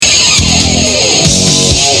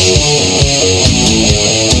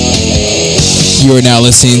You are now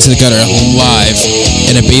listening to The Gutter live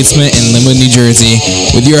in a basement in Linwood, New Jersey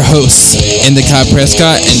with your hosts, Endicott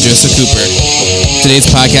Prescott and Joseph Cooper. Today's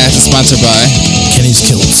podcast is sponsored by Kenny's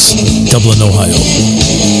Kilts, Dublin, Ohio.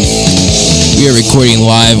 We are recording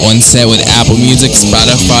live on set with Apple Music,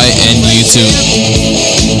 Spotify, and YouTube.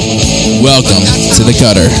 Welcome to The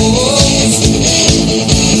Gutter.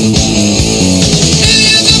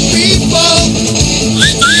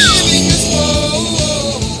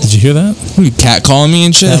 Did you hear that? You cat calling me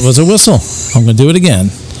and shit? That was a whistle. I'm going to do it again.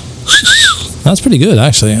 That's pretty good,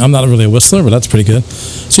 actually. I'm not really a whistler, but that's pretty good.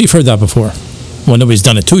 So you've heard that before. Well, nobody's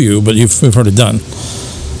done it to you, but we've heard it done.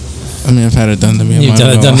 I mean, I've had it done to me. You've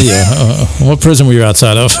done it done to you. What prison were you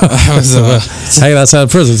outside of? I was hanging outside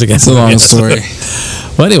of prisons again. It's a long story.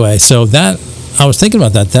 Well, anyway, so that, I was thinking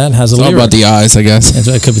about that. That has a lyric. All about the eyes, I guess.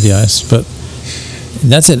 It could be the eyes, but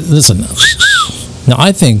that's it. Listen, now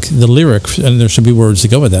I think the lyric, and there should be words to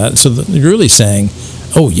go with that. So you're really saying,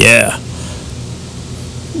 "Oh yeah,"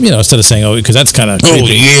 instead of saying, "Oh," because that's kind of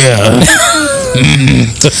creepy.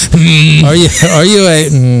 Oh yeah. Are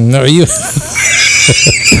you?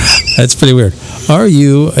 That's pretty weird. Are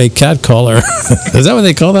you a cat caller? Is that what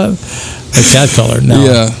they call that? A cat caller. Now,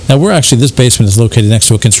 yeah. Now this basement is located next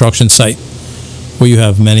to a construction site where you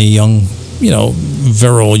have many young,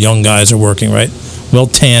 virile young guys are working, right?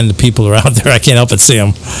 Well-tanned people are out there. I can't help but see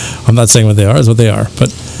them. I'm not saying what they are, is what they are. But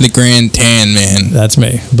the Grand Tan Man. That's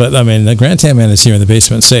me. But, the Grand Tan Man is here in the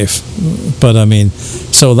basement, safe. But,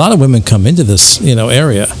 so a lot of women come into this,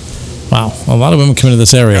 area. Wow. A lot of women come into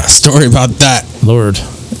this area. A story about that. Lord.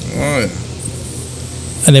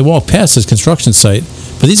 And they walk past this construction site.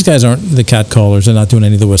 But these guys aren't the cat callers. They're not doing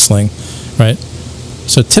any of the whistling, right?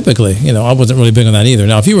 So typically, I wasn't really big on that either.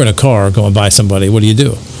 Now, if you were in a car going by somebody, what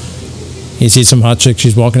do? You see some hot chick,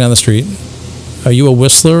 she's walking down the street. Are you a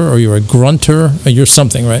whistler, or you're a grunter, or you're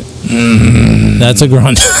something, right? Mm. That's a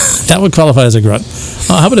grunt. That would qualify as a grunt.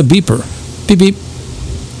 How about a beeper? Beep, beep.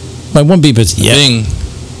 My one beep is, yeah. Bing.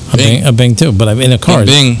 A bing too, but in a car.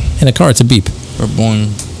 Bing. In a car, it's a beep. Or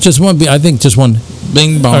boing. Just one beep. I think just one.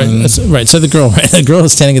 Bing, bong. Right, so the girl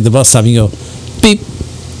is standing at the bus stop, and you go, beep.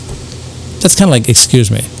 That's kind of like, excuse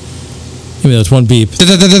me. Even though it's one beep.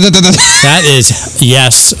 That is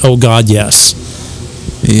yes. Oh, God, yes.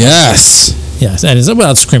 Yes. Yes, and it's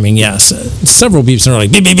without screaming, yes. Several beeps in a row,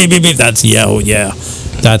 like beep, beep, beep, beep, beep. That's, oh, yeah.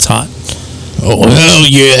 That's hot. Oh, hell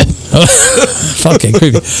yeah. Fucking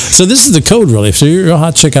creepy. So this is the code, really. So you're a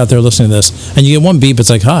hot chick out there listening to this, and you get one beep, it's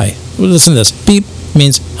like, hi. Well, listen to this. Beep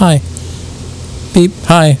means hi. Beep,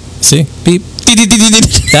 hi. See? Beep.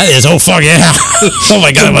 That is, oh, fuck yeah. Oh,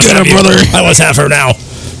 my God. I must have her now.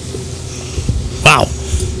 Wow.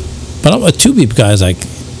 But I'm a two beep guy is like,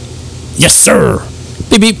 yes, sir.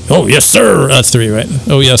 Beep, beep. Oh, yes, sir. That's three, right?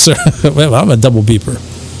 Oh, yes, sir. Well, I'm a double beeper.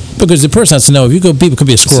 Because the person has to know, if you go beep, it could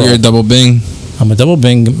be a squirrel. So you're a double bing? I'm a double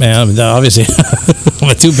bing man. Obviously, I'm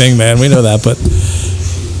a two bing man. We know that.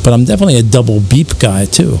 But I'm definitely a double beep guy,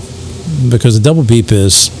 too. Because the double beep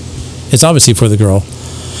it's obviously for the girl.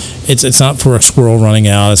 It's not for a squirrel running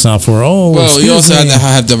out. It's not for, well, you also have to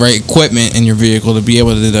have the right equipment in your vehicle to be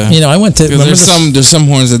able to do that. I went to... Because there's some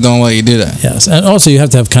horns that don't let you do that. Yes, and also you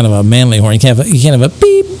have to have kind of a manly horn. You can't have a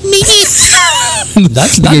beep, beep.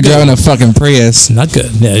 That's not You're good. driving a fucking Prius. Not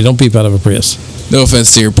good. Yeah, you don't beep out of a Prius. No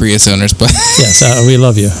offense to your Prius owners, but... Yes, we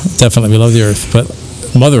love you. Definitely, we love the Earth. But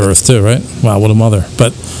Mother Earth, too, right? Wow, what a mother.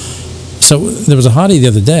 But... So there was a hottie the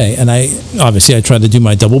other day, and I tried to do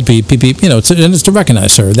my double beep, beep, beep, and it's to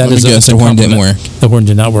recognize her. That is the horn didn't work. The horn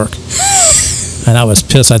did not work. And I was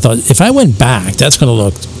pissed. I thought, if I went back, that's going to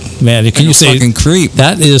look, man, can you say... fucking creep.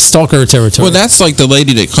 That is stalker territory. Well, that's like the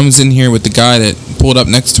lady that comes in here with the guy that pulled up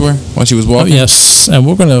next to her while she was walking. Oh, yes, and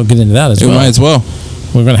we're going to get into that as well. We might as well.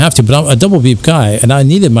 We're going to have to, but I'm a double beep guy, and I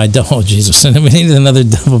needed my double... Oh, Jesus, and we needed another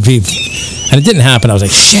double beep. And it didn't happen. I was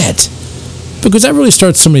like, shit. Because that really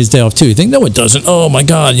starts somebody's day off too. You think, no, it doesn't. Oh my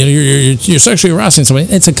God, you're sexually harassing somebody.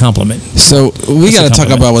 It's a compliment. So we got to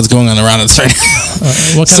talk about what's going on around us right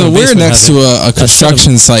now. So we're next to a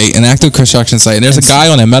construction site, an active construction site, and there's a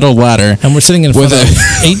guy on a metal ladder, and we're sitting in front of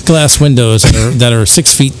 8 glass windows that are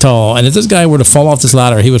 6 feet tall. And if this guy were to fall off this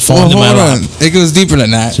ladder, he would fall into my lap. It goes deeper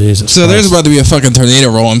than that. Jesus. So there's about to be a fucking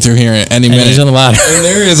tornado rolling through here any minute. He's on the ladder. And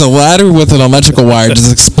there is a ladder with an electrical wire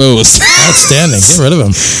just exposed. Outstanding. Get rid of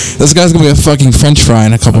him. This guy's gonna be a fucking French fry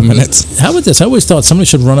in a couple minutes. How about this? I always thought somebody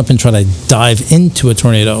should run up and try to dive into a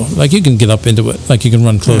tornado. Like you can get up into it. Like you can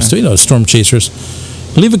run close to, storm chasers.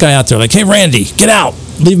 Leave a guy out there like, hey, Randy, get out.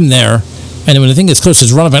 Leave him there. And then when the thing gets close,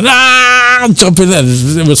 just run up and jump in there.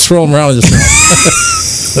 It was throwing around.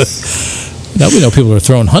 Now we know people are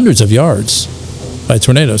throwing hundreds of yards. by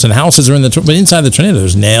tornadoes, and houses are in but inside the tornado,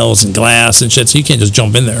 there's nails and glass and shit, so you can't just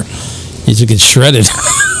jump in there. You just get shredded.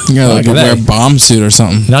 You gotta wear a bomb suit or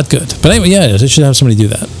something. Not good. But anyway, yeah, they should have somebody do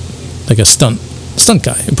that, like a stunt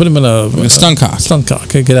guy. Put him in a stunt cock. Stunt cock.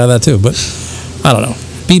 Could get out of that too. But I don't know.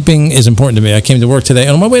 Beeping is important to me. I came to work today,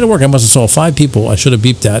 and on my way to work, I must have saw 5 people I should have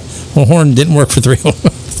beeped at. Well, horn didn't work for 3 of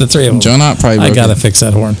them. The 3 of them. John Hott probably. I gotta fix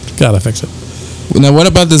that horn. Gotta fix it. Now, what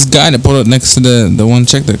about this guy that pulled up next to the one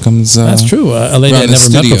chick that comes? That's true. A lady I never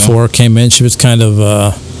met before came in. She was kind of,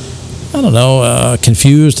 I don't know,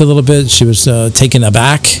 confused a little bit. She was taken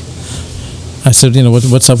aback. I said,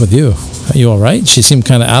 what's up with you? Are you all right? She seemed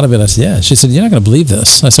kind of out of it. I said, yeah. She said, you're not going to believe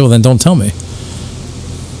this. I said, well, then don't tell me.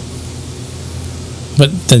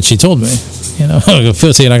 But then she told me, Phil, you're not going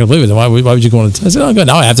to believe it. Why would you go on? I said, oh, good.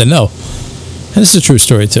 Now I have to know. And this is a true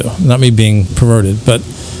story, too. Not me being perverted, but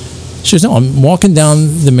she goes, no, I'm walking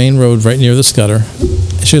down the main road right near the Scudder.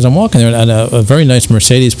 She goes, I'm walking there, and a very nice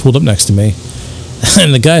Mercedes pulled up next to me.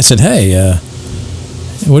 And the guy said, hey,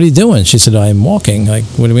 what are you doing? She said, I'm walking. Like,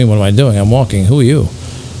 what do you mean, what am I doing? I'm walking. Who are you?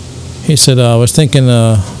 He said, I was thinking,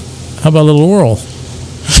 how about a little whirl?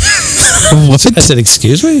 What? I said,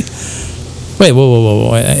 excuse me? Wait,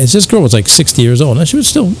 whoa. This girl was like 60 years old, and she was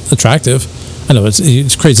still attractive. I know,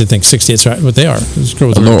 it's crazy to think 60 is what they are. This girl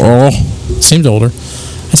was a little old. Seemed older.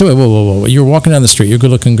 I said, wait, whoa. You're walking down the street. You're a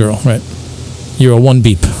good-looking girl, right? You're a 1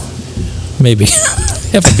 beep. Maybe.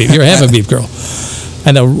 Half a beep. You're a half a beep girl.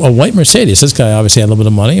 And a white Mercedes. This guy obviously had a little bit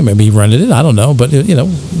of money. Maybe he rented it. I don't know. But, a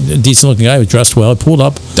decent-looking guy. He was dressed well. He pulled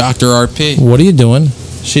up. Dr. RP. What are you doing?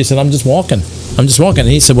 She said, I'm just walking. And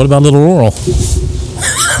he said, what about Little Rural?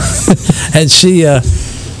 And she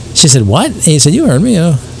said, what? And he said, you heard me.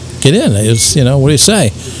 Get in. It was, what do you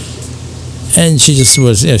say? And she just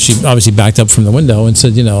was, she obviously backed up from the window and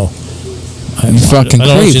said, you fucking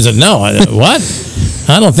creep. She said, no. What?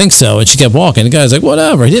 I don't think so. And she kept walking. The guy's like,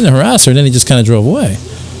 whatever. He didn't harass her. And then he just kind of drove away.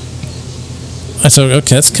 I said,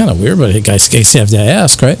 okay, that's kind of weird, but the guys have to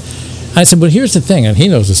ask, right? I said, but here's the thing, and he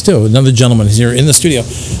knows this too. Another gentleman is here in the studio.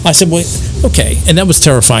 I said, well, okay. And that was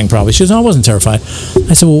terrifying probably. She goes, no, I wasn't terrified.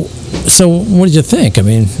 I said, well, so what did you think? I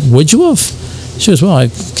mean, would you have? She goes, well, I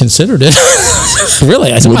considered it.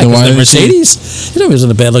 Really? I said, why? Because the Mercedes? He was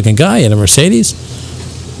a bad-looking guy in a Mercedes.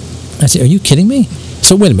 I said, are you kidding me?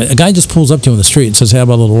 So wait a minute. A guy just pulls up to you on the street and says, how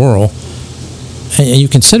about a little whirl? And you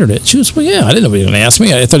considered it. She goes, well, yeah, I didn't know he was going to ask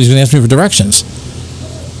me. I thought he was going to ask me for directions.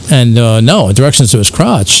 And no, directions to his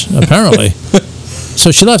crotch, apparently.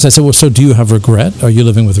 So she left. I said, well, so do you have regret? Are you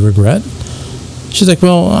living with regret? She's like,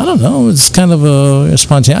 well, I don't know. It's kind of a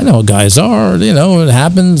spontaneous. I know how guys are. It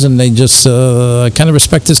happens, and they just kind of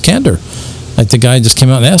respect his candor. Like the guy just came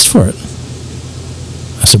out and asked for it.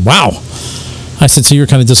 I said, wow. I said, so you're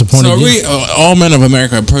kind of disappointed. So we, all men of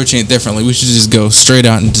America, are approaching it differently. We should just go straight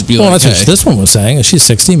out and just be that's what this one was saying. She's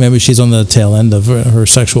 60. Maybe she's on the tail end of her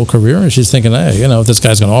sexual career, and she's thinking, hey, if this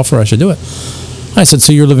guy's going to offer, I should do it. I said,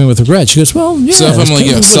 so you're living with regret? She goes, well, yeah. So if I'm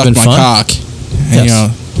like, suck my cock,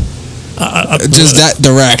 and just that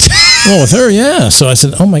direct. Well, with her, yeah. So I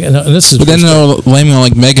said, oh my God. No, this is. But then they'll blame me on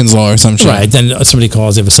like Megan's Law or some shit. Right. Then somebody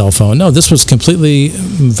calls, they have a cell phone. No, this was completely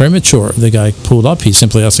very mature. The guy pulled up. He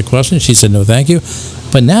simply asked a question. She said, no, thank you.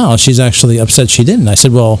 But now she's actually upset she didn't. I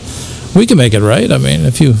said, well, we can make it right. I mean,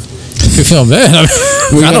 if you feel bad. I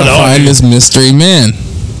don't know. Find this mystery man.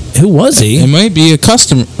 Who was he? It might be a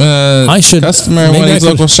customer. Customer in one of these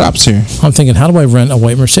local shops here. I'm thinking, how do I rent a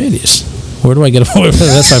white Mercedes? Where do I get a white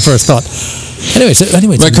Mercedes? That's my first thought.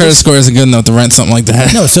 Anyway, my credit score isn't good enough to rent something like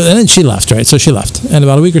that. No, so and then she left, right? So she left, and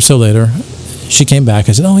about a week or so later, she came back.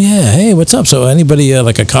 I said, "Oh yeah, hey, what's up? So anybody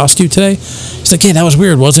like accost you today?" She's like, "Yeah, that was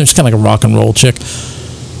weird, wasn't it? She's kind of like a rock and roll chick."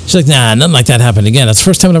 She's like, "Nah, nothing like that happened again. That's the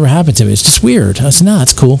first time it ever happened to me. It's just weird." I said, "Nah,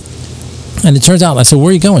 it's cool." And it turns out, I said, "Where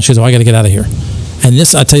are you going?" She goes, "Oh, I got to get out of here." And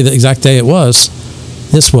this, I'll tell you the exact day it was.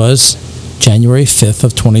 This was January 5th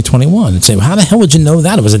of 2021. And say, well, how the hell would you know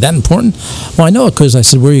that? Was it that important? Well, I know it because I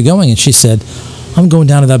said, where are you going? And she said, I'm going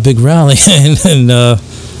down to that big rally in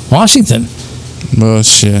Washington.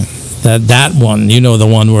 Bullshit. That one, the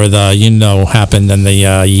one where the happened and the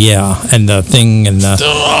and the thing and the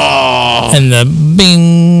and the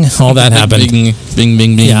bing, all that happened. Bing,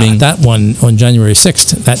 bing. That one on January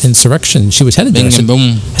 6th, that insurrection, she was headed there. Bing and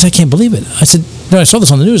boom. I said, I can't believe it. I said, no, I saw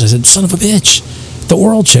this on the news. I said, son of a bitch, the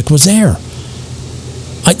oral chick was there.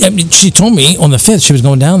 I mean, she told me on the 5th she was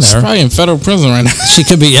going down there. She's probably in federal prison right now. She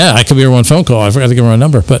could be, yeah. I could be her one phone call. I forgot to give her a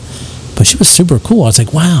number, but she was super cool. I was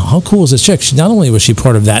like, wow, how cool is this chick? Not only was she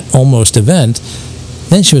part of that almost event,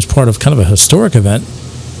 then she was part of kind of a historic event,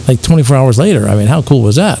 like 24 hours later. I mean, how cool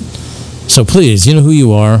was that? So please, you know who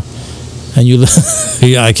you are, and you.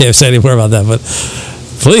 I can't say any more about that,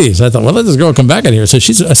 please. I thought, well, let this girl come back in here. So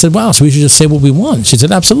I said, wow, so we should just say what we want. She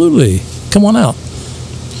said, absolutely. Come on out.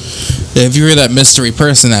 Yeah, if you were that mystery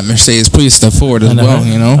person, that Mercedes, please step forward as well,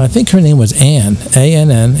 you know? I think her name was Ann.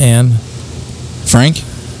 A-N-N, Ann. Frank?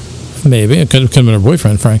 Maybe. It could have been her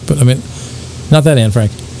boyfriend, Frank. But, I mean, not that Ann,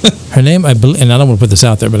 Frank. Her name, I believe, and I don't want to put this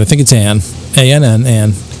out there, but I think it's Ann. A-N-N,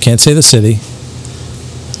 Ann. Can't say the city.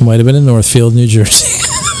 Might have been in Northfield, New Jersey.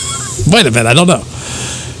 Might have been. I don't know.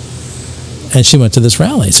 And she went to this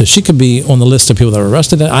rally, so she could be on the list of people that were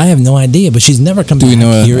arrested. I have no idea, but she's never come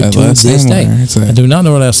back here to this day. I do not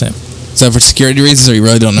know her last name. Is that for security reasons, or you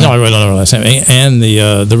really don't know? No, I really don't know her last name. And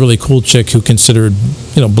the really cool chick who considered,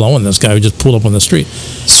 blowing this guy who just pulled up on the street.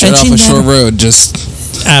 Straight off a short road,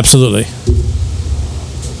 just... Absolutely.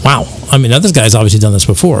 Wow. I mean, now this guy's obviously done this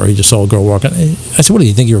before. He just saw a girl walking. I said, what, do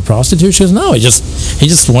you think you were a prostitute? She goes, no, he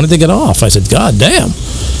just wanted to get off. I said, God damn.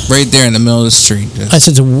 Right there in the middle of the street. I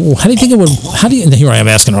said, so how do you think it would, and here I am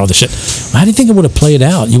asking her all this shit. How do you think it would have played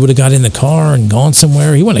out? You would have got in the car and gone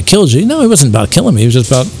somewhere. He wouldn't have killed you. No, he wasn't about killing me. He was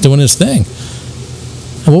just about doing his thing.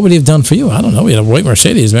 And what would he have done for you? I don't know. He had a white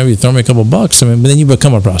Mercedes. Maybe he'd throw me a couple bucks. I mean, but then you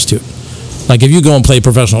become a prostitute. Like if you go and play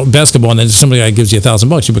professional basketball and then somebody gives you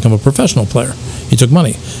 $1,000, you become a professional player. You took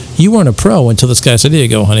money. You weren't a pro until this guy said, here you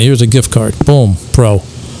go, honey, here's a gift card. Boom, pro.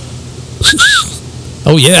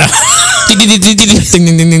 Oh, yeah. Ding, ding, ding,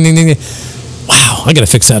 ding, ding, ding. Wow, I got to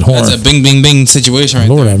fix that horn. That's a bing, bing, bing situation right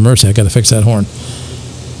Lord there. have mercy, I got to fix that horn.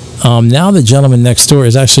 Now the gentleman next door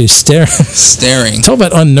is actually staring. Talk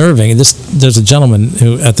about unnerving. There's a gentleman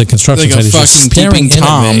who at the construction like site is just staring in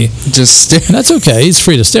at me. Just staring. And that's okay. He's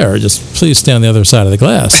free to stare. Just please stay on the other side of the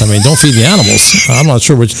glass. I mean, don't feed the animals. I'm not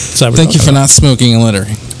sure which side. Thank you for not smoking and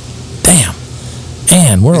littering. Damn.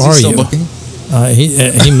 Ann, where are you? Looking?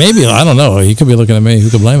 He may be. I don't know. He could be looking at me.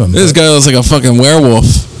 Who could blame him? This guy looks like a fucking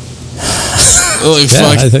werewolf. Holy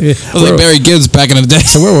fuck. Like Barry Gibbs back in the day.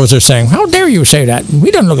 So werewolves are saying, how dare you say that? We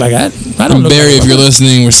don't look like that. I don't look Barry, like if you're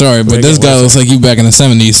listening, we're sorry, but this guy looks like you back in the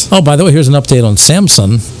 70s. Oh, by the way, here's an update on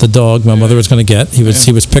Samson, the dog my mother was going to get. He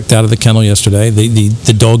was picked out of the kennel yesterday,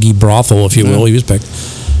 the doggy brothel, if you will. He was picked.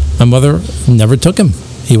 My mother never took him.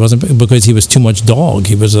 He wasn't, because he was too much dog.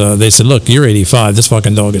 He was. They said, look, you're 85. This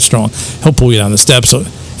fucking dog is strong. He'll pull you down the steps. So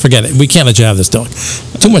forget it. We can't let you have this dog.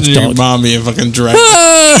 Too much dog. Your mom being fucking dragged.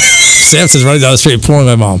 Samson's running down the street pulling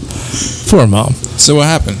my mom. Poor mom. So what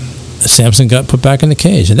happened? Samson got put back in the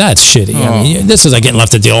cage, and that's shitty. Oh. I mean, this is like getting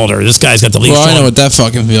left at the altar. This guy's got the leash. Well, I know on. what that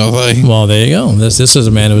fucking feels like. Well, there you go. This is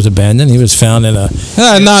a man who was abandoned. He was found in a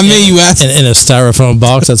not me, you ass. In a styrofoam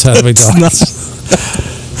box. That's how McDonald's.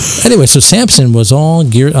 Anyway, so Samson was all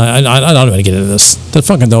geared. I don't want to get into this. The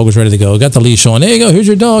fucking dog was ready to go. Got the leash on. There you go. Here's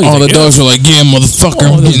your dog. All the dogs were like, yeah, motherfucker.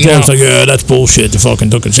 Oh, the dog's like, yeah, that's bullshit. The fucking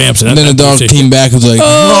took Samson. And then the dog came back and was like,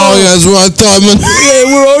 oh, yeah, that's what I thought, man. Yeah,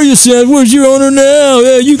 where are you, Sam? Where's your owner now?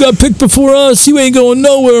 Yeah, you got picked before us. You ain't going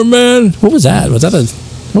nowhere, man. What was that? What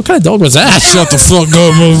kind of dog was that? Shut the fuck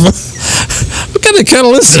up, motherfucker. What kind of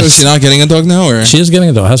kennel is this? So is she not getting a dog now, or? She is getting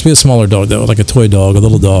a dog. It has to be a smaller dog, though, like a toy dog, a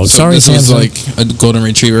little dog. So sorry, this Samson. was like a golden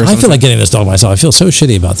retriever or something? I feel like getting this dog myself. I feel so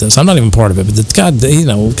shitty about this. I'm not even part of it, but God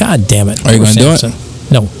damn it. Are you going to do it?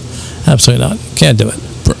 No, absolutely not. Can't do it.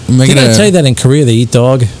 Did I tell you that in Korea they eat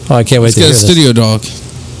dog? Oh, I can't wait to hear this. Let's get a studio dog.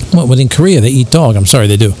 Well, in Korea they eat dog. I'm sorry,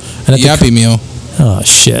 they do. And Yappy meal. Oh,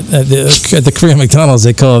 shit. At the Korean McDonald's,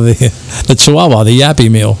 they call it the Chihuahua, the Yappy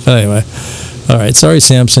meal. But anyway. All right. Sorry,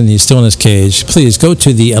 Samson. He's still in his cage. Please go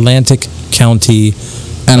to the Atlantic County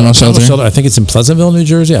Animal Shelter. I think it's in Pleasantville, New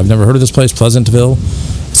Jersey. I've never heard of this place, Pleasantville.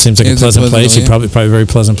 It seems like a pleasant place. Yeah. Probably a very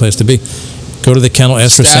pleasant place to be. Go to the kennel,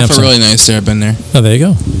 ask for Samson. Staff are really nice there. I've been there. Oh, there you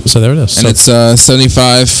go. So there it is. And it's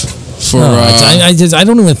 $75 for... I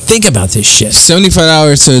don't even think about this shit.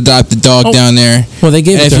 $75 to adopt the dog down there. Well, they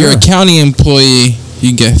gave it and to if you're her. a county employee, you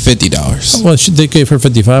can get $50. Well, they gave her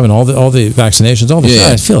 $55 and all the vaccinations.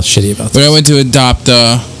 I feel shitty about this. But I went to adopt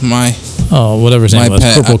my... Oh, whatever his name was.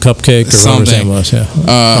 Pet, Purple Cupcake or whatever his name was. Yeah.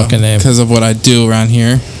 Fucking name. Because of what I do around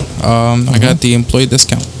here. I got the employee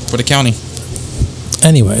discount for the county.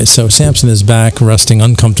 Anyway, so Samson is back resting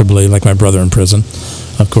uncomfortably like my brother in prison,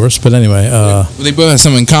 of course. But anyway. They both have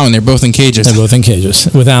something in common. They're both in cages. They're both in cages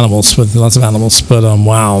with animals, with lots of animals. But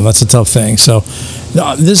wow, that's a tough thing. So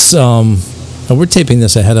this... we're taping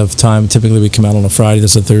this ahead of time. Typically, we come out on a Friday.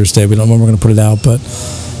 This is a Thursday. We don't know when we're going to put it out. But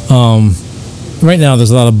right now, there's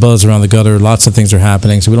a lot of buzz around the gutter. Lots of things are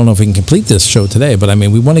happening. So we don't know if we can complete this show today. But, I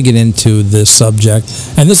mean, we want to get into this subject.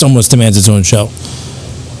 And this almost demands its own show.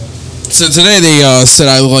 So today they said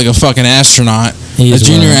I look like a fucking astronaut. A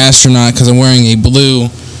junior astronaut because I'm wearing a blue...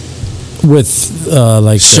 With,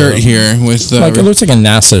 shirt here. With it looks like a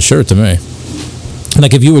NASA shirt to me.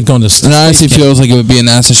 Like if you were going to... It honestly feels like it would be a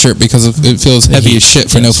NASA shirt because it feels heavy as shit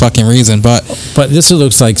for no fucking reason. But this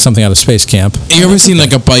looks like something out of space camp. You ever seen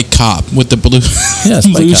like a bike cop with the blue,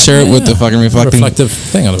 blue shirt with the fucking reflective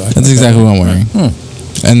thing on the back? That's exactly what I'm wearing.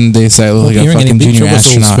 And they say I look like a fucking junior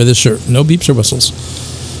astronaut. For this shirt. No beeps or whistles.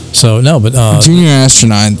 So, no, but... junior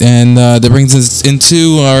astronaut. And that brings us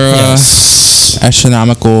into our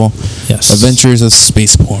astronomical adventures of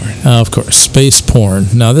space porn. Of course, space porn.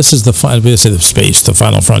 Now, this is the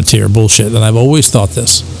final frontier bullshit. And I've always thought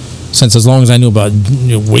this. Since as long as I knew about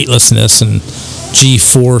weightlessness and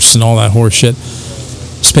G-force and all that horse shit.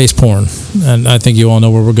 Space porn. And I think you all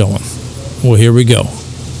know where we're going. Well, here we go.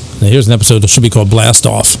 Now, here's an episode that should be called Blast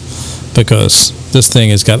Off. Because this thing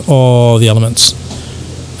has got all the elements.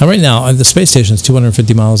 Now, right now, the space station is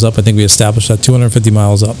 250 miles up. I think we established that, 250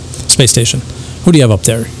 miles up. Space station. Who do you have up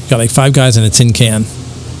there? You got like 5 guys in a tin can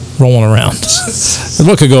rolling around.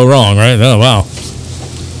 What could go wrong, right? Oh, wow.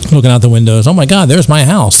 Looking out the windows. Oh, my God, there's my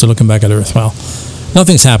house. They're looking back at Earth. Wow.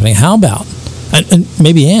 Nothing's happening. How about? And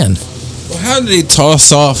maybe Anne. Well, how did they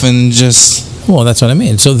toss off and just... Well, that's what I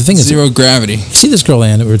mean. So the thing is... Zero gravity. See this girl,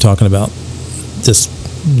 Anne, that we were talking about? This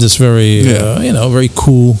very, very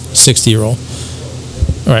cool 60-year-old.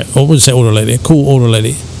 All right, what would you say, older lady? Cool older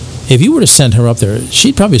lady. If you were to send her up there,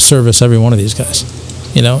 she'd probably service every one of these guys,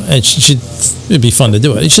 and it'd be fun to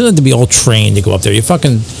do it. She doesn't have to be all trained to go up there. You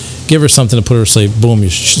fucking give her something to put her to sleep, boom,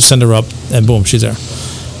 you send her up, and boom, she's there.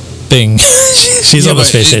 Bing. She's on the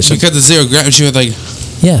space station. Because of zero gravity, she would like...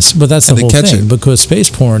 Yes, but that's the whole thing, because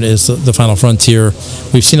space porn is the final frontier.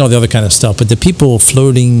 We've seen all the other kind of stuff, but the people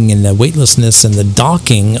floating and the weightlessness and the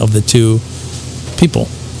docking of the two people...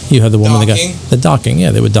 You have the woman, the docking.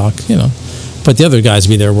 Yeah, they would dock, But the other guys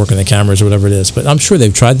would be there working the cameras or whatever it is. But I'm sure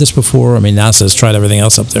they've tried this before. I mean, NASA's tried everything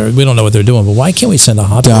else up there. We don't know what they're doing. But why can't we send a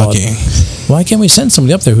hot docking? Why can't we send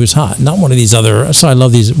somebody up there who's hot? Not one of these other... So I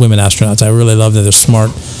love these women astronauts. I really love that they're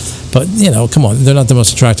smart. But, come on. They're not the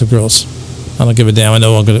most attractive girls. I don't give a damn. I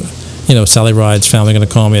know I'm going to... Sally Ride's family going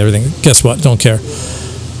to call me, everything. Guess what? Don't care.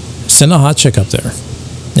 Send a hot chick up there.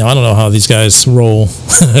 Now, I don't know how these guys roll,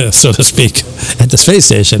 so to speak, at the space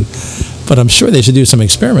station, but I'm sure they should do some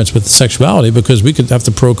experiments with sexuality because we could have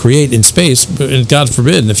to procreate in space, and God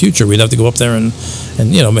forbid, in the future, we'd have to go up there and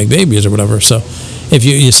make babies or whatever. So if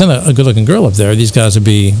you send a good-looking girl up there, these guys would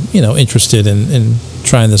be, interested in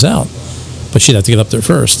trying this out, but she'd have to get up there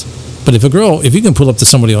first. But if you can pull up to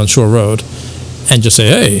somebody on Shore Road and just say,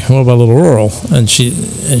 hey, what about a little Oral, and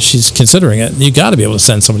she's considering it, you got to be able to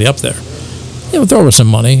send somebody up there. Throw her some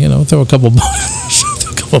money, throw a couple bucks.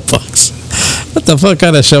 What the fuck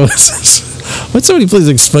kind of show is this? Would somebody please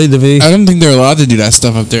explain to me? I don't think they're allowed to do that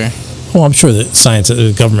stuff up there. Well, I'm sure that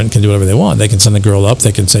the government can do whatever they want. They can send the girl up.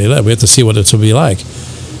 They can say, we have to see what it will be like.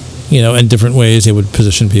 In different ways they would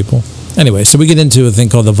position people. Anyway, so we get into a thing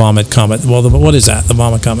called the Vomit Comet. Well, what is that, the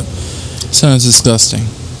Vomit Comet? Sounds disgusting.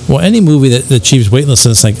 Well, any movie that achieves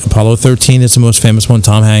weightlessness, like Apollo 13 is the most famous one,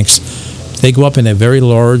 Tom Hanks. They go up in a very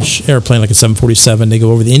large airplane, like a 747. They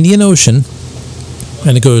go over the Indian Ocean,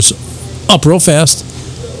 and it goes up real fast,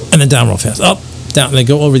 and then down real fast. Up, down. And they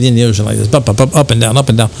go over the Indian Ocean like this, up and down, up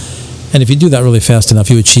and down. And if you do that really fast enough,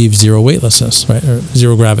 you achieve zero weightlessness, right, or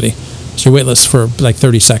zero gravity. So you're weightless for like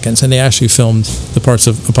 30 seconds. And they actually filmed the parts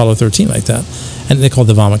of Apollo 13 like that. And they called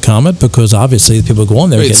it the Vomit Comet because obviously the people go on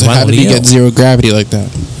there get violently ill. How did you get zero gravity like that?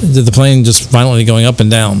 The plane just violently going up and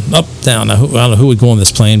down, up, down. Now, I don't know who would go on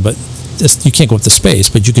this plane, but you can't go up to space,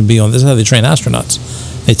 but you can be on... This is how they train astronauts.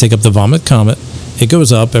 They take up the Vomit Comet. It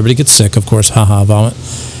goes up. Everybody gets sick, of course. Vomit.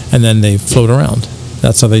 And then they float around.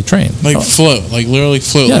 That's how they train. Float. Like literally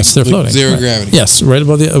float. Yes, they're floating. Zero gravity. Yes, right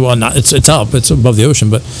above the... Well, not. It's up. It's above the ocean,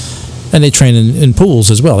 but... And they train in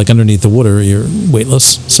pools as well. Like underneath the water, you're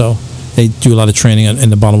weightless. So they do a lot of training in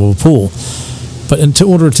the bottom of a pool. But in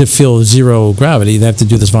order to feel zero gravity, they have to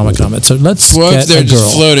do this Vomit Comet. So let's get a girl. Well, if they're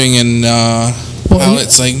just floating and...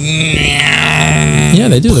 pilots yeah,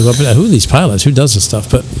 they do. They go up and who are these pilots? Who does this stuff?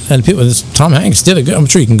 Tom Hanks did it. I'm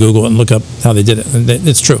sure you can Google it and look up how they did it. And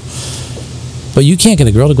it's true. But you can't get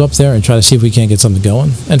a girl to go up there and try to see if we can't get something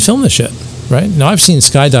going and film this shit, right? Now I've seen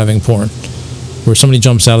skydiving porn where somebody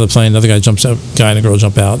jumps out of the plane, another guy jumps out, guy and a girl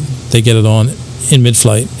jump out. They get it on in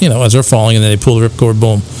mid-flight, as they're falling, and then they pull the ripcord,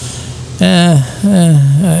 boom.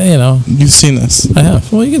 You've seen this. I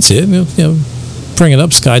have. Well, you can see it. Bring it up,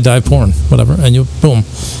 skydive porn, whatever, and you boom.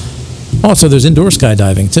 Also, there's indoor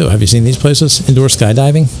skydiving too. Have you seen these places? Indoor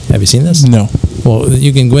skydiving. Have you seen this? No. Well,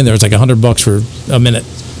 you can go in there. It's like $100 for a minute.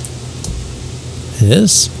 It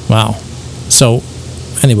is? Wow. So,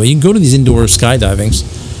 anyway, you can go to these indoor skydivings,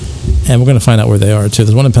 and we're going to find out where they are too.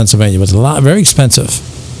 There's one in Pennsylvania, but it's very expensive,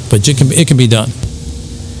 but it can be done.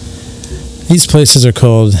 These places are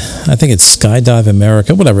called, I think it's Skydive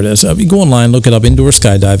America, whatever it is. You go online, look it up, indoor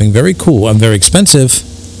skydiving. Very cool. Very expensive,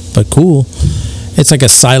 but cool. It's like a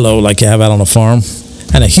silo like you have out on a farm,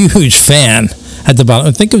 and a huge fan at the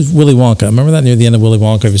bottom. Think of Willy Wonka. Remember that near the end of Willy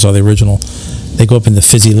Wonka, if you saw the original? They go up in the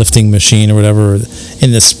fizzy lifting machine or whatever,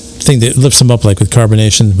 in this thing that lifts them up like with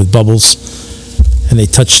carbonation, with bubbles, and they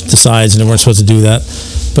touch the sides, and they weren't supposed to do that.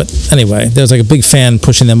 But anyway, there's like a big fan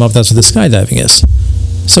pushing them up. That's what the skydiving is.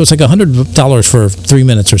 So it's like $100 for 3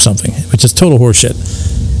 minutes or something, which is total horseshit.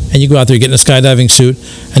 And you go out there, you get in a skydiving suit,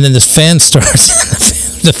 and then this fan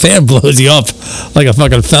starts. The fan blows you up like a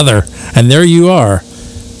fucking feather, and there you are,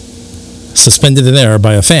 suspended in air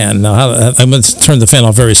by a fan. Now, I'm going to turn the fan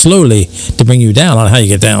off very slowly to bring you down. I don't know how you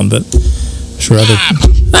get down, but I'm sure other...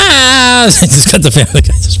 just cut the fan. The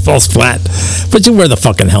guy just falls flat. But you wear the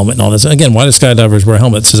fucking helmet and all this. Again, why do skydivers wear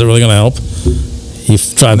helmets? Is it really going to help? You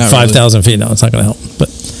drive 5,000 feet. No, it's not going to help. But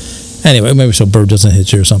anyway, maybe so a bird doesn't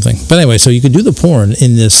hit you or something. But anyway, so you could do the porn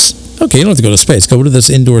in this. Okay, you don't have to go to space. Go to this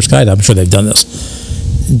indoor skydive. I'm sure they've done this.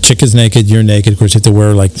 Chick is naked, you're naked. Of course, you have to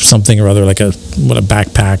wear like something or other, like a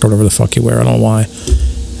backpack or whatever the fuck you wear. I don't know why.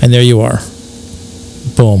 And there you are.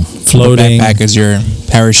 Boom, floating. The backpack is your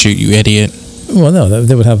parachute, you idiot. Well, no,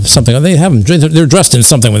 they would have something. They have them. They're dressed in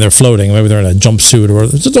something when they're floating. Maybe they're in a jumpsuit or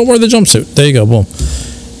just don't wear the jumpsuit. There you go. Boom.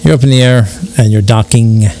 You're up in the air and you're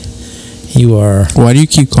docking. You are. Why do you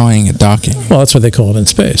keep calling it docking? Well, that's what they call it in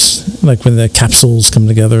space. Like when the capsules come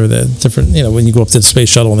together, the different. When you go up to the space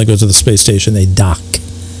shuttle and they go to the space station, they dock.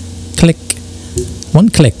 Click. One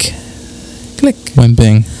click. Click. One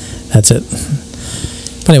bing. That's it.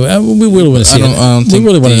 But anyway, we really want to see it. We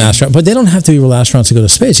really want an astronaut, but they don't have to be real astronauts to go to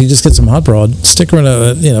space. You just get some hot broad, stick her in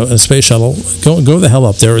a space shuttle, go the hell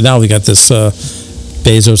up there. Now we got this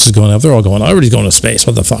Bezos is going up. They're all going up. Everybody's going to space.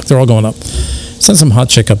 What the fuck? They're all going up. Send some hot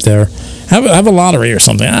chick up there. Have a lottery or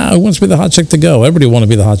something. Who wants to be the hot chick to go? Everybody want to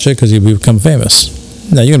be the hot chick because you become famous.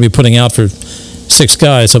 Now you're going to be putting out for 6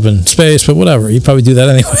 guys up in space, but whatever. You probably do that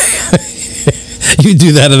anyway. You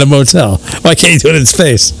do that at a motel. Why can't you do it in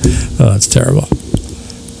space? Oh, that's terrible.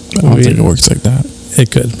 I don't think it works like that. It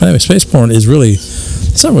could. But anyway, space porn is really,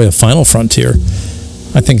 it's not really a final frontier.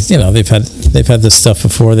 I think, they've had this stuff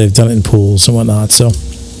before. They've done it in pools and whatnot. So,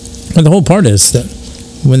 and the whole part is that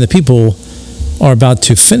when the people are about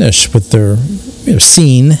to finish with their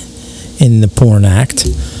scene in the porn act,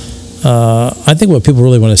 I think what people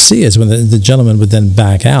really want to see is when the gentleman would then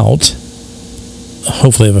back out,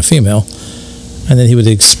 hopefully of a female, and then he would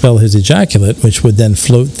expel his ejaculate, which would then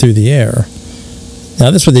float through the air. Now,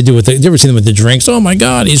 that's what they do with you ever seen them with the drinks? Oh, my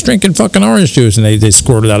God, he's drinking fucking orange juice. And they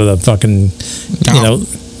squirt it out of the fucking,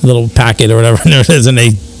 little packet or whatever it is, and they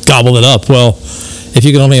gobble it up. Well, if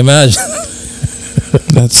you can only imagine.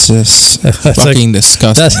 That's just fucking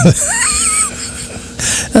disgusting.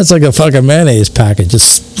 That's like a fucking mayonnaise packet.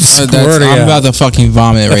 Just squirting out. I'm about to fucking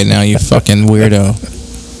vomit right now, you fucking weirdo.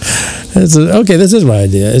 Okay, this is my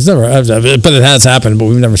idea. It's never, but it has happened, but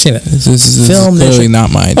we've never seen it. This is clearly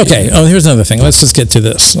not my idea. Okay, here's another thing. Let's just get to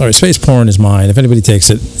this. All right, space porn is mine. If anybody takes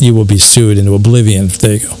it, you will be sued into oblivion.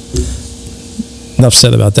 There you go. Enough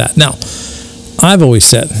said about that. Now, I've always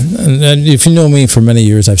said, and if you know me for many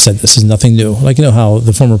years, I've said this is nothing new. Like, how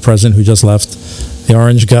the former president who just left, the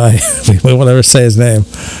orange guy, we won't ever say his name,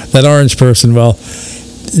 that orange person, well,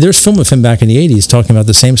 there's film of him back in the 80s talking about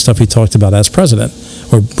the same stuff he talked about as president.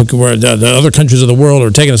 Or where the other countries of the world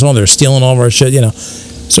are taking us on, they're stealing all of our shit,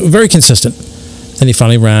 So very consistent. Then he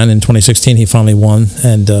finally ran in 2016, he finally won,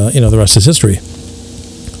 and, the rest is history.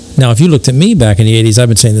 Now, if you looked at me back in the 80s, I've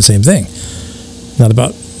been saying the same thing. Not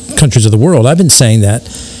about countries of the world. I've been saying that,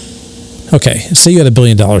 okay, say you had $1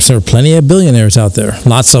 billion. There are plenty of billionaires out there,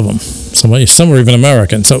 lots of them. Some are even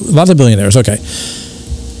American, so lots of billionaires, okay.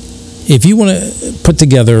 If you want to put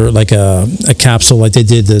together like a capsule like they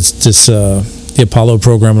did the Apollo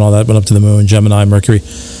program and all that, went up to the moon, Gemini, Mercury,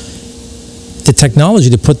 the technology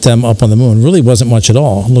to put them up on the moon really wasn't much at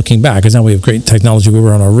all, looking back, because now we have great technology, we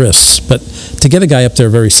were on our wrists. But to get a guy up there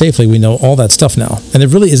very safely, we know all that stuff now. And it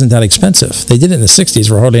really isn't that expensive. They did it in the 60s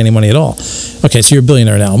for hardly any money at all. Okay, so you're a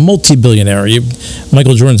billionaire now, multi-billionaire.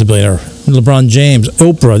 Michael Jordan's a billionaire, LeBron James,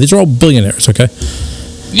 Oprah, these are all billionaires, okay?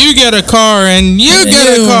 You get a car, and you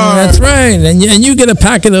get a car. That's right. And you get a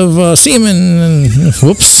packet of semen. And,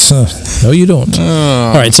 whoops. No, you don't.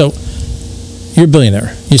 All right, so you're a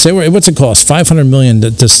billionaire. You say, what's it cost? $500 million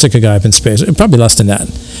to stick a guy up in space. Probably less than that.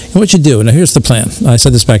 And what you do, now here's the plan. I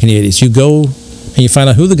said this back in the 80s. You go and you find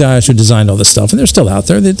out who the guys who designed all this stuff, and they're still out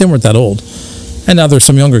there. They weren't that old. And now there's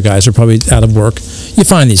some younger guys who are probably out of work. You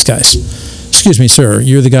find these guys. Excuse me, sir,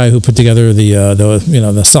 you're the guy who put together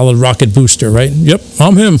the solid rocket booster, right? Yep,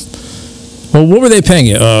 I'm him. Well, what were they paying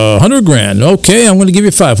you? $100,000. Okay, I'm going to give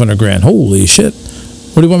you $500,000. Holy shit!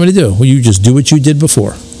 What do you want me to do? Well, you just do what you did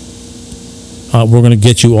before. We're going to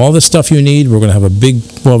get you all the stuff you need. We're going to have a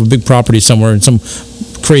big property somewhere in some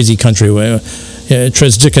crazy country,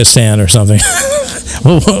 Trzdikistan or something,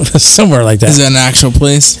 somewhere like that. Is that an actual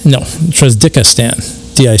place? No, Trzdikistan.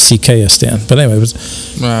 Dickistan. But anyway,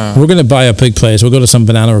 we're going to buy a big place. We'll go to some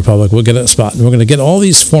Banana Republic. We'll get a spot. We're going to get all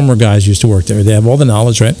these former guys used to work there. They have all the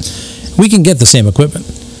knowledge, right? We can get the same equipment.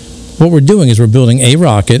 What we're doing is we're building a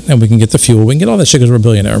rocket, and we can get the fuel. We can get all that shit because we're a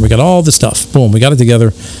billionaire. We got all the stuff. Boom, we got it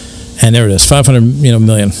together, and there it is, $500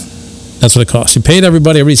 million. That's what it costs. You paid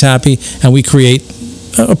everybody. Everybody's happy, and we create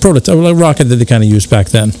a prototype, a rocket that they kind of used back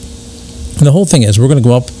then. And the whole thing is we're going to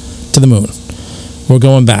go up to the moon. We're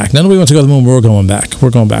going back. Nobody wants to go to the moon. We're going back.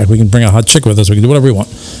 We're going back. We can bring a hot chick with us. We can do whatever we want.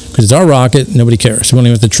 Because it's our rocket. Nobody cares. We don't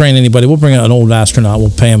even have to train anybody. We'll bring out an old astronaut. We'll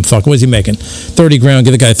pay him. Fuck. What is he making? $30,000.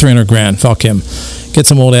 Get the guy $300,000. Fuck him. Get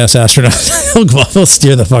some old ass astronaut. He'll go off. He'll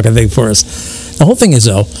steer the fucking thing for us. The whole thing is,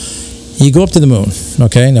 though, you go up to the moon.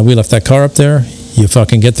 Okay? Now, we left that car up there. You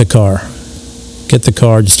fucking get the car. Get the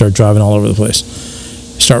car. Just start driving all over the place.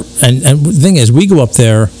 And the thing is, we go up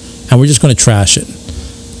there, and we're just going to trash it.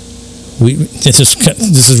 This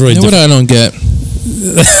is really what I don't get.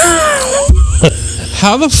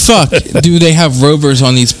 How the fuck do they have rovers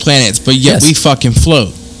on these planets, but yet we fucking float?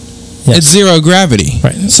 Yes. It's zero gravity.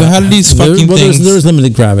 Right. So how do these fucking things... There's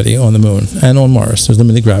limited gravity on the moon and on Mars. There's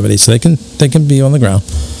limited gravity, so they can be on the ground.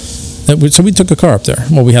 So we took a car up there.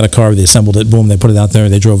 Well, we had a car. They assembled it. Boom. They put it out there.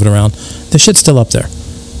 They drove it around. The shit's still up there.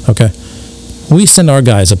 Okay. We send our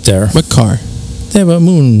guys up there. What car? They have a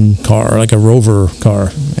moon car, like a rover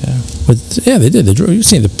car. Yeah. But yeah, they did. You've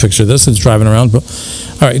seen the picture of this. It's driving around. But,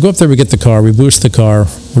 all right, you go up there, we get the car, we boost the car,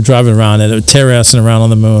 we're driving around and terrassing around on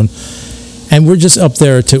the moon, and we're just up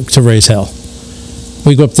there to raise hell.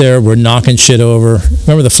 We go up there, we're knocking shit over.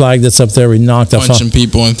 Remember the flag that's up there? We knocked punching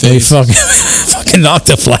people in face. We fucking knocked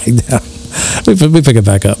the flag down. We pick it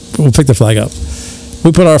back up. We'll pick the flag up.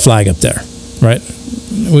 We put our flag up there, right?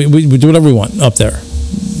 We do whatever we want up there.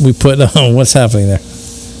 We put what's happening there?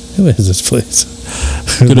 Who is this place?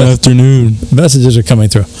 Good afternoon. Messages are coming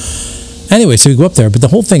through. Anyway, so we go up there, but the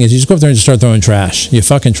whole thing is you just go up there and just start throwing trash. You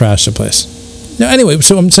fucking trash the place. Now, anyway,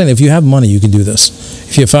 so I'm saying if you have money, you can do this.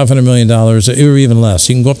 If you have $500 million or even less,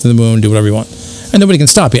 you can go up to the moon, do whatever you want, and nobody can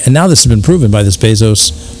stop you. And now this has been proven by this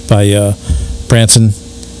Bezos, by Branson,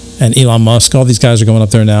 and Elon Musk. All these guys are going up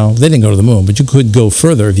there now. They didn't go to the moon, but you could go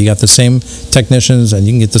further if you got the same technicians and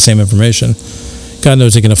you can get the same information. God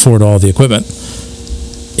knows they can afford all the equipment.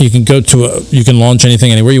 You can you can launch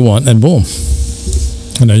anything anywhere you want, and boom,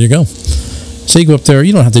 and there you go. So you go up there.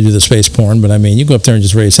 You don't have to do the space porn, but I mean, you go up there and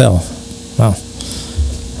just raise hell. Wow.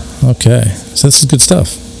 Okay, so this is good stuff.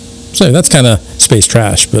 So that's kind of space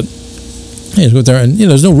trash, but hey, you go up there and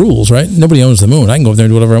there's no rules, right? Nobody owns the moon. I can go up there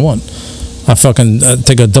and do whatever I want. I fucking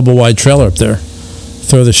take a double wide trailer up there,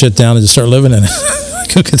 throw the shit down, and just start living in it.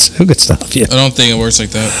 Who could stop you? I don't think it works like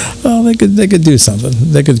that. Well, they could do something.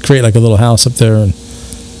 They could create like a little house up there, and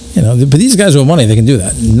but these guys with money, they can do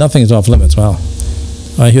that. Nothing is off limits. Wow.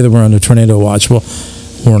 I hear that we're under tornado watch. Well,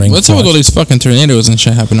 warning. What's up with all these fucking tornadoes and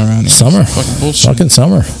shit happening around here? Summer. Fucking bullshit. Fucking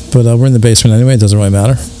summer. But we're in the basement anyway. It doesn't really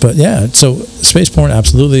matter. But yeah, so space porn,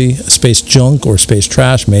 absolutely. Space junk or space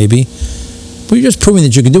trash, maybe. But you're just proving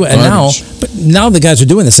that you can do it. And now the guys are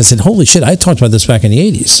doing this. I said, holy shit, I talked about this back in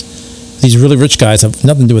the 80s. These really rich guys have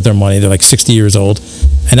nothing to do with their money. They're like 60 years old.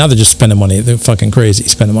 And now they're just spending money. They're fucking crazy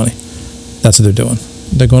spending money. That's what they're doing.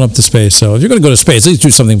 They're going up to space. So if you're going to go to space, at least do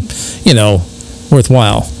something,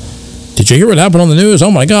 worthwhile. Did you hear what happened on the news?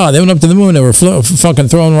 Oh my God, they went up to the moon. They were fucking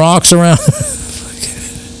throwing rocks around.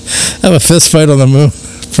 Have a fist fight on the moon.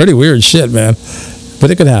 Pretty weird shit, man.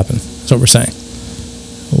 But it could happen. That's what we're saying.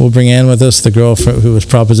 We'll bring Ann with us, the girl who was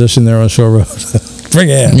propositioned there on Shore Road.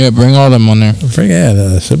 Bring Ann. Yeah, bring all them on there. Bring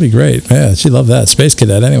Ann. She'll be great. Yeah, she loved that. Space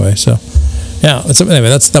cadet anyway. So, yeah. Anyway,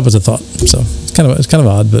 that was a thought. So it's kind of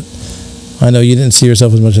odd, but I know you didn't see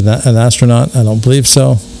yourself as much as an astronaut. I don't believe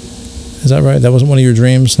so. Is that right? That wasn't one of your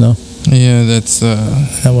dreams? No. Yeah,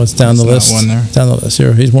 that was down the list. One there. Down the list.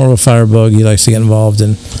 He's more of a firebug. He likes to get involved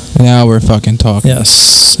in. Now we're fucking talking.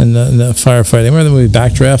 Yes, in the firefighting. Remember the movie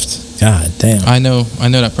Backdraft? God damn. I know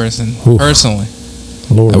that person personally.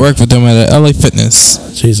 Lord. I worked with them at LA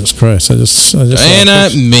Fitness. Jesus Christ! I just Diana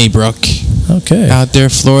Maybrook. Okay. Out there,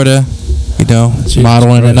 Florida. Jesus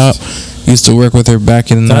modeling Christ. It up. Used to work with her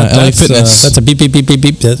back in LA Fitness. That's a beep beep beep beep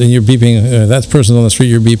beep. You're beeping. That person on the street.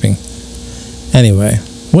 You're beeping. Anyway,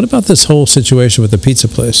 what about this whole situation with the pizza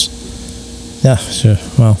place? Yeah, sure.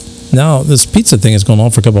 Well, now this pizza thing has gone on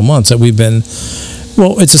for a couple of months that we've been.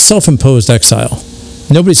 Well, it's a self-imposed exile.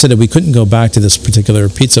 Nobody said that we couldn't go back to this particular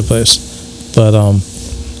pizza place, but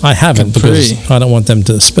I haven't because I don't want them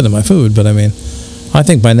to spit in my food. But I mean, I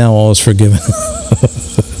think by now all is forgiven.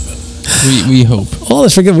 We hope all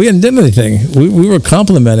is forgiven. We hadn't done anything. We were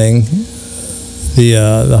complimenting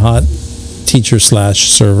the hot teacher /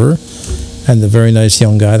 server and the very nice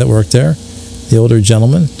young guy that worked there, the older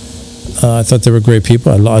gentleman. I thought they were great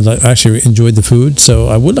people. I actually enjoyed the food, so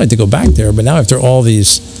I would like to go back there. But now after all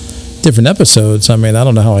these different episodes, I mean, I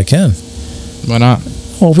don't know how I can. Why not?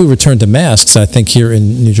 Well, if we return to masks, I think here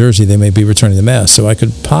in New Jersey they may be returning to masks, so I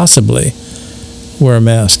could possibly wear a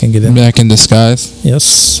mask and get in. Back in disguise?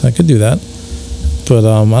 Yes, I could do that. But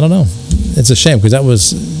I don't know. It's a shame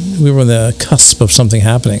because we were on the cusp of something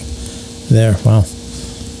happening there. Wow.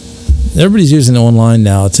 Everybody's using online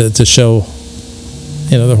now to show,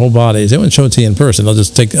 their whole bodies. They won't show it to you in person. They'll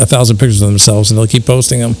just take 1,000 pictures of themselves and they'll keep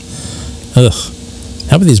posting them. Ugh.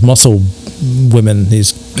 How about these muscle women,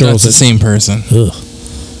 these girls? That's the same person. Ugh.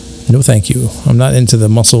 No, thank you. I'm not into the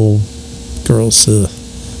muscle girls. Ugh.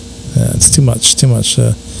 Yeah, it's too much.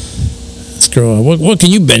 This girl, what can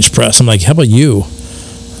you bench press? I'm like, how about you?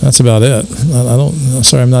 That's about it. I don't.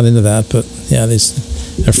 Sorry, I'm not into that. But yeah,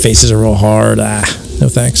 their faces are real hard. No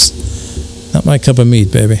thanks. Not my cup of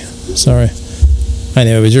meat, baby. Sorry.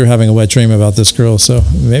 Anyway, but you're having a wet dream about this girl, so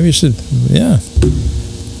maybe you should. Yeah.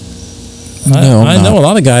 I know a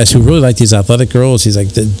lot of guys who really like these athletic girls. He's like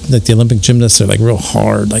the Olympic gymnasts. They're like real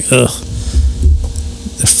hard. Like ugh.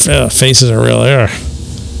 The faces are real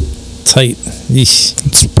tight. Yeesh.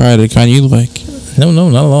 It's probably the kind you like. No, not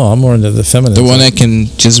at all. I'm more into the feminine. The one that can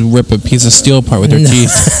just rip a piece of steel apart with her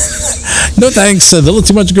teeth. No thanks. A little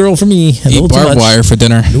too much girl for me. Eat barbed wire for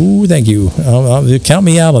dinner. No, thank you. Count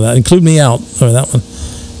me out on that. Include me out on that one.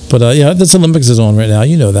 But yeah, this Olympics is on right now.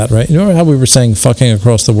 You know that, right? You know how we were saying fucking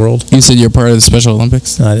across the world? You said you're part of the Special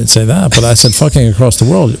Olympics? No, I didn't say that, but I said fucking across the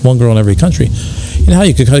world. One girl in every country. You know how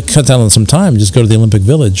you could cut down on some time and just go to the Olympic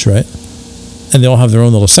Village, right? And they all have their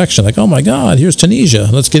own little section. Like, oh my God, here's Tunisia.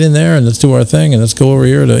 Let's get in there and let's do our thing and let's go over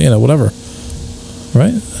here to, whatever.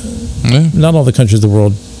 Right? Yeah. Not all the countries of the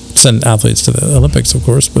world send athletes to the Olympics, of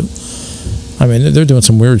course, but I mean, they're doing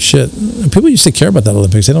some weird shit. People used to care about that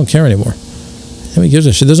Olympics. They don't care anymore. Nobody gives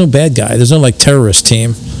a shit. There's no bad guy. There's no like terrorist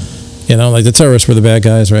team. Like the terrorists were the bad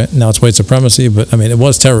guys, right? Now it's white supremacy, but I mean, it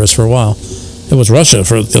was terrorists for a while. It was Russia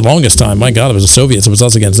for the longest time. My God, it was the Soviets. It was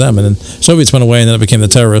us against them, and then Soviets went away, and then it became the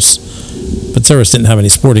terrorists. But terrorists didn't have any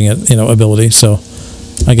sporting, ability. So,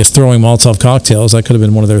 I guess throwing Molotov cocktails, that could have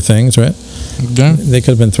been one of their things, right? Yeah. They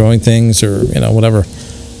could have been throwing things, or whatever,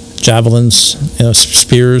 javelins,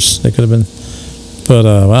 spears. They could have been. But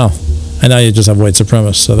wow, and now you just have white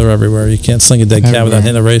supremacists, so they're everywhere. You can't sling a dead cat without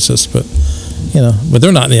hitting a racist. But but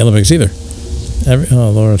they're not in the Olympics either.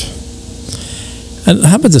 Oh Lord. And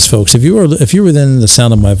how about this, folks? If you're within the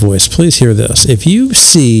sound of my voice, please hear this. If you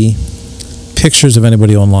see pictures of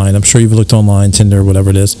anybody online, I'm sure you've looked online, Tinder,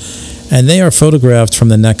 whatever it is, and they are photographed from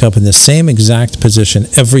the neck up in the same exact position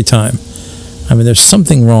every time. I mean, there's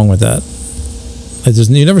something wrong with that.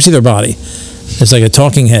 You never see their body. It's like a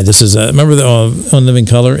talking head. This is remember the In Living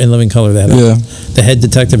Color, they had the head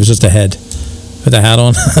detective is just a head with a hat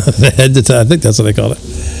on. The head detective, I think that's what they call it.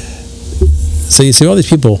 So you see all these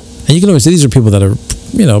people, and you can always see these are people that are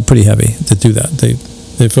pretty heavy that do that.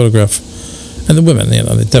 They photograph, and the women, they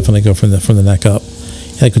definitely go from the neck up.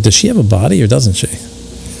 Like, does she have a body or doesn't she?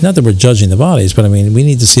 Not that we're judging the bodies, but I mean, we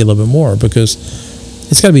need to see a little bit more because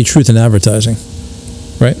it's got to be truth in advertising,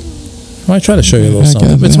 right? Well, I try to show you a little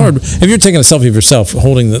something. It's hard if you're taking a selfie of yourself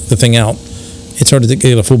holding the thing out. It's hard to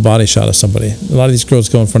get a full body shot of somebody. A lot of these girls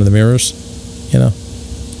go in front of the mirrors,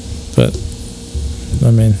 But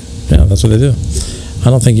I mean, yeah, that's what they do.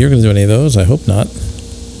 I don't think you're going to do any of those. I hope not.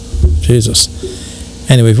 Jesus.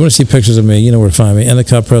 Anyway, if you want to see pictures of me, you know where to find me.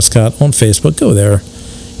 Endicott Prescott on Facebook. Go there.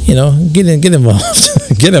 Get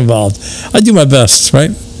involved. Get involved. I do my best,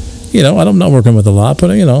 right? I'm not working with a lot,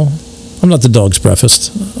 but I'm not the dog's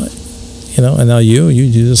breakfast. And now you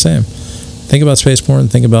do the same. Think about space porn.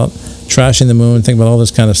 Think about trashing the moon. Think about all this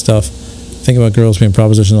kind of stuff. Think about girls being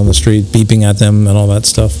propositioned on the street, beeping at them, and all that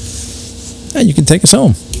stuff. And you can take us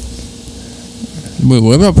home. Wait,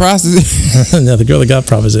 what about prostitution? No, the girl that got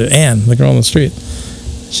propositioned, Anne, the girl on the street,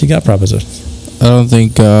 she got propositioned. I don't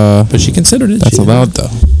think. But she considered it. That's allowed, though.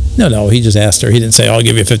 No, he just asked her. He didn't say, "I'll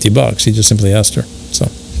give you $50." He just simply asked her. So,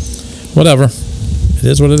 whatever. It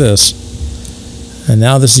is what it is. And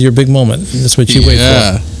now this is your big moment. This is what you wait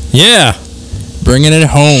for. Yeah. Bringing it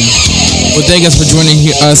home. Well, thank us for joining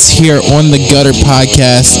us here on the Gutter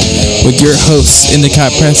Podcast with your hosts,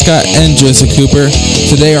 Endicott Prescott and Joseph Cooper.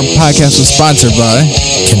 Today, our podcast was sponsored by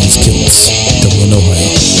Kenny's Kills, Dublin,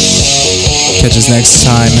 Ohio. Catch us next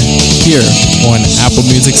time here on Apple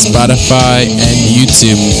Music, Spotify, and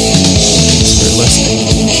YouTube. Thanks for listening.